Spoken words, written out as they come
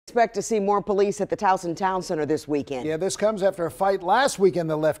Expect to see more police at the Towson Town Center this weekend. Yeah, this comes after a fight last weekend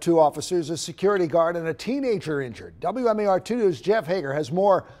that left 2 officers, a security guard, and a teenager injured. WMAR 2 News' Jeff Hager has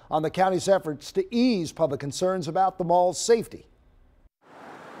more on the county's efforts to ease public concerns about the mall's safety.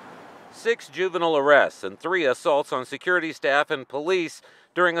 6 juvenile arrests and 3 assaults on security staff and police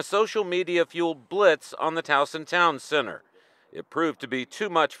during a social media-fueled blitz on the Towson Town Center. It proved to be too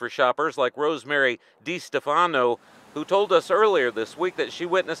much for shoppers like Rosemary DiStefano, who told us earlier this week that she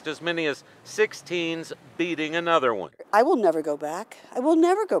witnessed as many as 6 teens beating another one. I will never go back. I will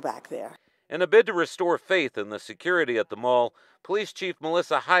never go back there. In a bid to restore faith in the security at the mall, Police Chief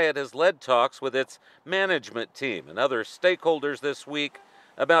Melissa Hyatt has led talks with its management team and other stakeholders this week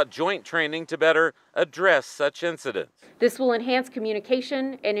about joint training to better address such incidents. This will enhance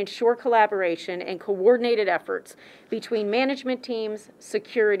communication and ensure collaboration and coordinated efforts between management teams,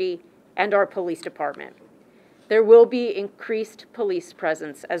 security, and our police department. There will be increased police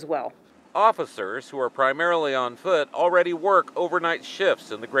presence as well. Officers, who are primarily on foot, already work overnight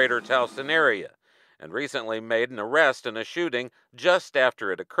shifts in the greater Towson area and recently made an arrest in a shooting just after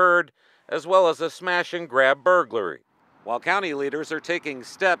it occurred, as well as a smash and grab burglary. While county leaders are taking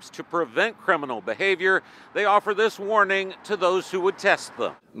steps to prevent criminal behavior, they offer this warning to those who would test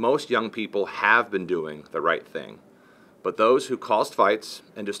them. Most young people have been doing the right thing, but those who caused fights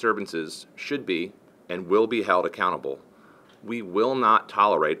and disturbances should be and will be held accountable. We will not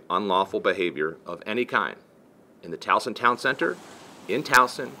tolerate unlawful behavior of any kind in the Towson Town Center, in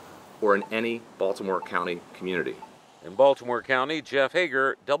Towson, or in any Baltimore County community. In Baltimore County, Jeff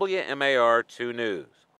Hager, WMAR 2 News.